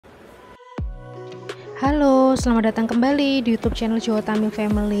Halo, selamat datang kembali di YouTube channel Hamil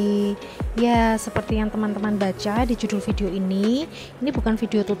Family. Ya, seperti yang teman-teman baca di judul video ini bukan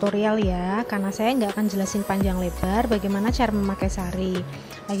video tutorial ya, karena saya nggak akan jelasin panjang lebar bagaimana cara memakai sari.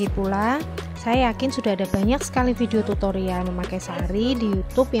 Lagi pula, saya yakin sudah ada banyak sekali video tutorial memakai sari di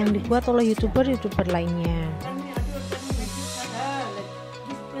YouTube yang dibuat oleh YouTuber lainnya.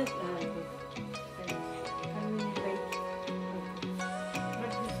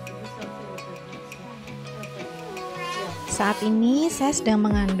 Saat ini saya sedang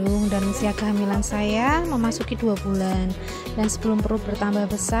mengandung dan usia kehamilan saya memasuki 2 bulan. Dan sebelum perut bertambah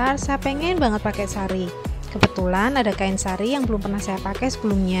besar, saya pengen banget pakai sari. Kebetulan ada kain sari yang belum pernah saya pakai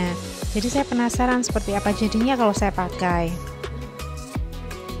sebelumnya. Jadi saya penasaran seperti apa jadinya kalau saya pakai.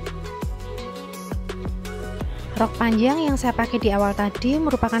 Rok panjang yang saya pakai di awal tadi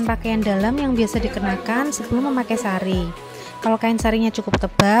merupakan pakaian dalam yang biasa dikenakan sebelum memakai sari. Kalau kain sarinya cukup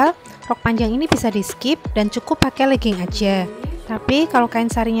tebal, rok panjang ini bisa di skip dan cukup pakai legging aja. Tapi kalau kain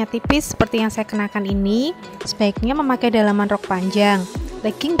sarinya tipis seperti yang saya kenakan ini, sebaiknya memakai dalaman rok panjang.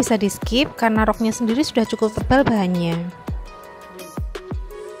 Legging bisa di skip karena roknya sendiri sudah cukup tebal bahannya.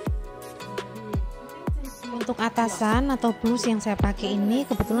 Untuk atasan atau blus yang saya pakai ini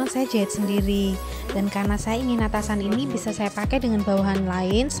kebetulan saya jahit sendiri. Dan karena saya ingin atasan ini bisa saya pakai dengan bawahan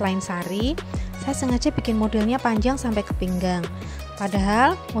lain selain sari, saya sengaja bikin modelnya panjang sampai ke pinggang.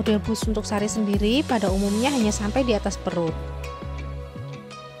 Padahal model blus untuk sari sendiri pada umumnya hanya sampai di atas perut.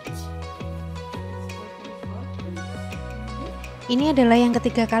 Ini adalah yang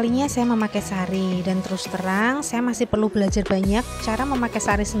ketiga kalinya saya memakai sari, dan terus terang saya masih perlu belajar banyak cara memakai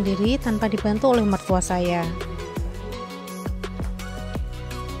sari sendiri tanpa dibantu oleh mertua saya.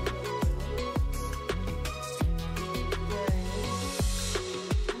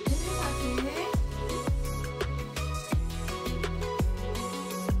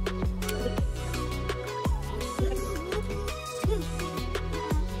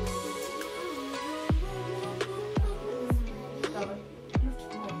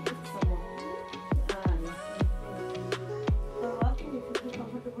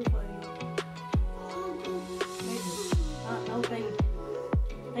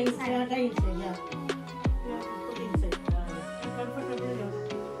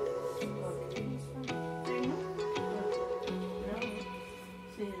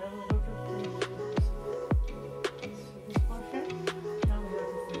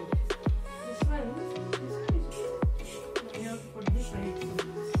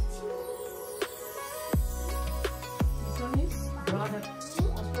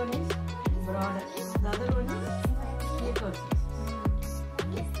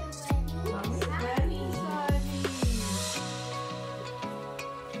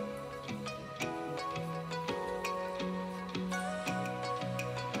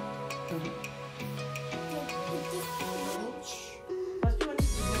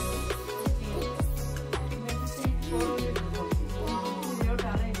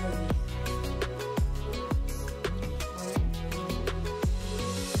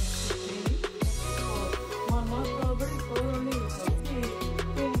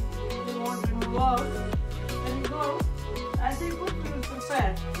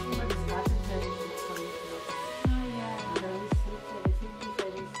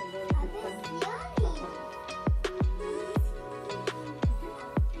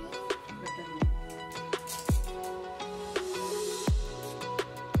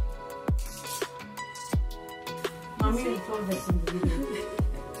 Hamil told us in the video.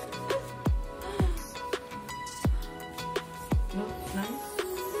 No, nice.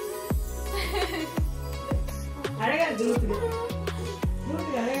 Harega group together. Group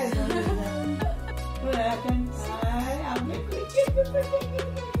together. Well, I can. I'm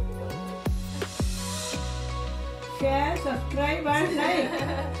share, subscribe, and like.